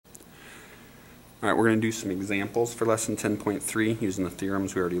Alright, we're going to do some examples for lesson 10.3 using the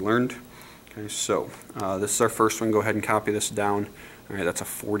theorems we already learned. Okay, so this is our first one. Go ahead and copy this down. Alright, that's a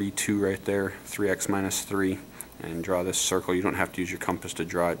 42 right there, 3x minus 3. And draw this circle. You don't have to use your compass to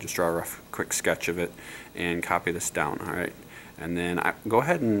draw it, just draw a rough, quick sketch of it and copy this down. Alright, and then go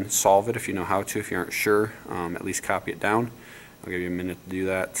ahead and solve it if you know how to. If you aren't sure, at least copy it down. I'll give you a minute to do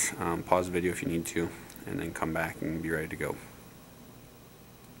that. Pause the video if you need to, and then come back and be ready to go.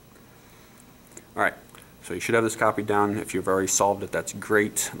 Alright, so you should have this copied down. If you've already solved it, that's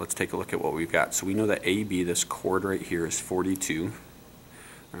great. Let's take a look at what we've got. So we know that AB, this chord right here, is 42.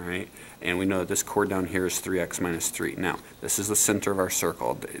 Alright, and we know that this chord down here is 3x minus 3. Now, this is the center of our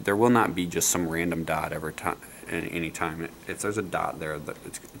circle. There will not be just some random dot every time. Any time. If there's a dot there,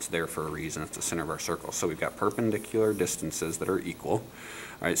 it's there for a reason. It's the center of our circle. So we've got perpendicular distances that are equal.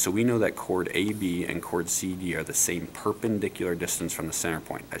 Alright, so we know that chord AB and chord CD are the same perpendicular distance from the center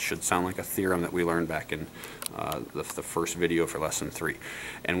point. That should sound like a theorem that we learned back in the first video for lesson 3.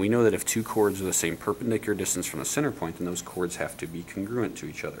 And we know that if two chords are the same perpendicular distance from the center point, then those chords have to be congruent to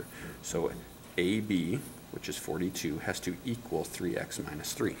each other. So AB, which is 42, has to equal 3x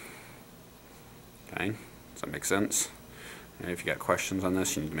minus 3. Okay? Does that make sense? And if you got questions on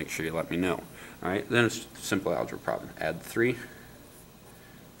this, you need to make sure you let me know. Alright, then it's a simple algebra problem. Add 3.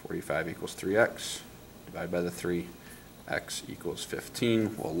 45 equals 3x. Divide by the 3. X equals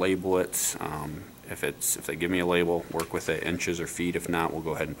 15. We'll label it. If they give me a label, work with it, inches or feet. If not, we'll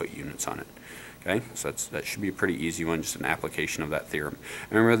go ahead and put units on it. Okay, so that should be a pretty easy one, just an application of that theorem.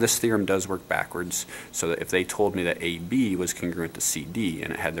 And remember, this theorem does work backwards, so that if they told me that AB was congruent to CD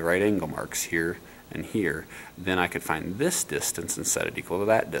and it had the right angle marks here and here, then I could find this distance and set it equal to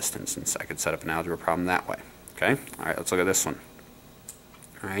that distance, and so I could set up an algebra problem that way. Okay, alright, let's look at this one.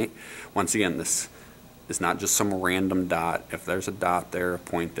 Alright, once again, this is not just some random dot. If there's a dot there, a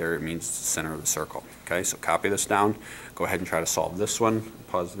point there, it means it's the center of the circle. Okay, so copy this down. Go ahead and try to solve this one.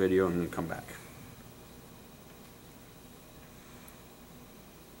 Pause the video and then come back.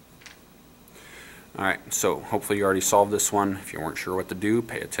 Alright, so hopefully you already solved this one. If you weren't sure what to do,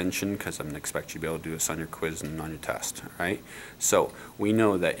 pay attention, because I'm going to expect you to be able to do this on your quiz and on your test. Alright, so we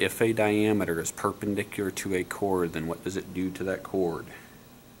know that if a diameter is perpendicular to a chord, then what does it do to that chord?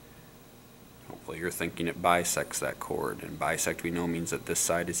 Hopefully you're thinking it bisects that chord, and bisect we know means that this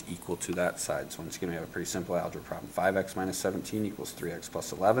side is equal to that side. So once again, we have a pretty simple algebra problem. 5x minus 17 equals 3x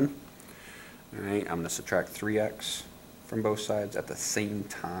plus 11. Alright, I'm going to subtract 3x from both sides. At the same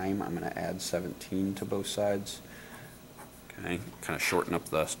time, I'm going to add 17 to both sides. Okay, kind of shorten up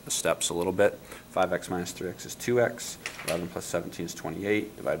the steps a little bit. 5x minus 3x is 2x. 11 plus 17 is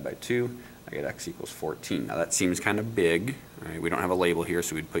 28. Divided by 2, I get x equals 14. Now that seems kind of big. Right? We don't have a label here,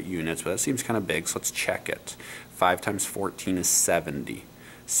 so we'd put units, but that seems kind of big, so let's check it. 5 times 14 is 70.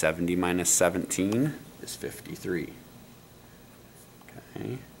 70 minus 17 is 53.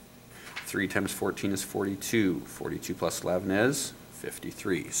 Okay. 3 times 14 is 42. 42 plus 11 is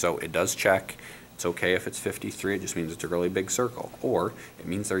 53. So it does check. It's okay if it's 53. It just means it's a really big circle. Or it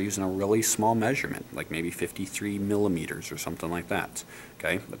means they're using a really small measurement, like maybe 53 millimeters or something like that.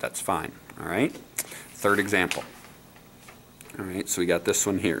 Okay, but that's fine. All right. Third example. All right, so we got this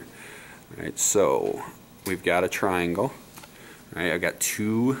one here. All right, so we've got a triangle. All right, I've got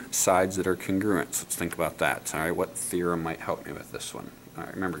two sides that are congruent. So let's think about that. All right, what theorem might help me with this one? All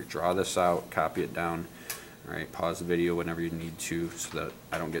right, remember, draw this out, copy it down. All right, pause the video whenever you need to so that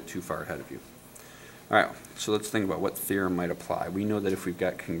I don't get too far ahead of you. All right, so let's think about what theorem might apply. We know that if we've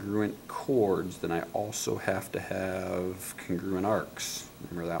got congruent chords, then I also have to have congruent arcs.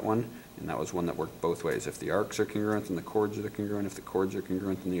 Remember that one? And that was one that worked both ways. If the arcs are congruent, then the chords are congruent. If the chords are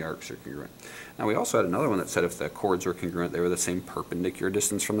congruent, then the arcs are congruent. Now we also had another one that said if the chords were congruent, they were the same perpendicular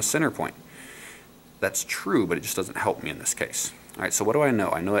distance from the center point. That's true, but it just doesn't help me in this case. All right, so what do I know?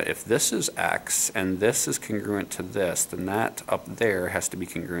 I know that if this is x and this is congruent to this, then that up there has to be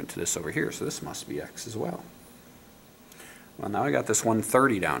congruent to this over here. So this must be x as well. Well, now I got this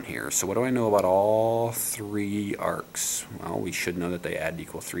 130 down here. So what do I know about all three arcs? Well, we should know that they add to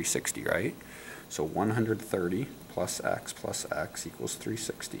equal 360, right? So 130 plus x equals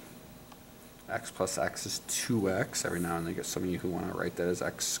 360. X plus x is 2x. Every now and then I get some of you who want to write that as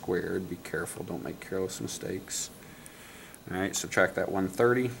x squared. Be careful, don't make careless mistakes. Alright, subtract that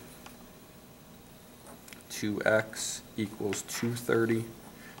 130. 2x equals 230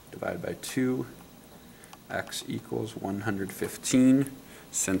 divided by 2. X equals 115.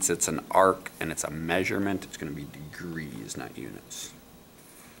 Since it's an arc and it's a measurement, it's going to be degrees, not units.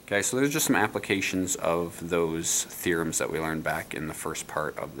 Okay, so there's just some applications of those theorems that we learned back in the first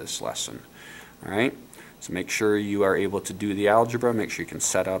part of this lesson. Alright, So make sure you are able to do the algebra. Make sure you can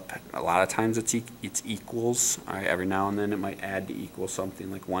set up. A lot of times it's equals. All right, every now and then it might add to equal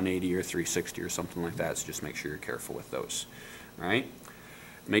something like 180 or 360 or something like that. So just make sure you're careful with those. All right.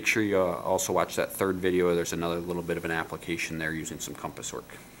 Make sure you also watch that third video. There's another little bit of an application there using some compass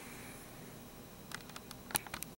work.